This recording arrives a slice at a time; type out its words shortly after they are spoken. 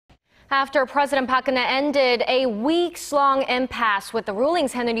After President Park Geun ended a weeks-long impasse with the ruling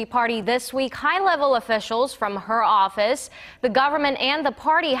Saenuri Party this week, high-level officials from her office, the government and the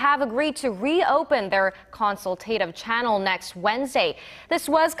party have agreed to reopen their consultative channel next Wednesday. This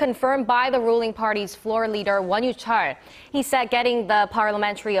was confirmed by the ruling party's Floor Leader Won Yoo. He said getting the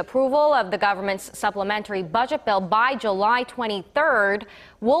parliamentary approval of the government's supplementary budget bill by July 23rd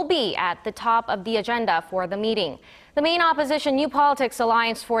will be at the top of the agenda for the meeting. The main opposition New Politics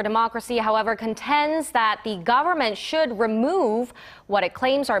Alliance for Democracy, however, contends that the government should remove what it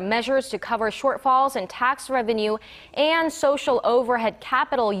claims are measures to cover shortfalls in tax revenue and social overhead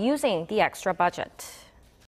capital using the extra budget.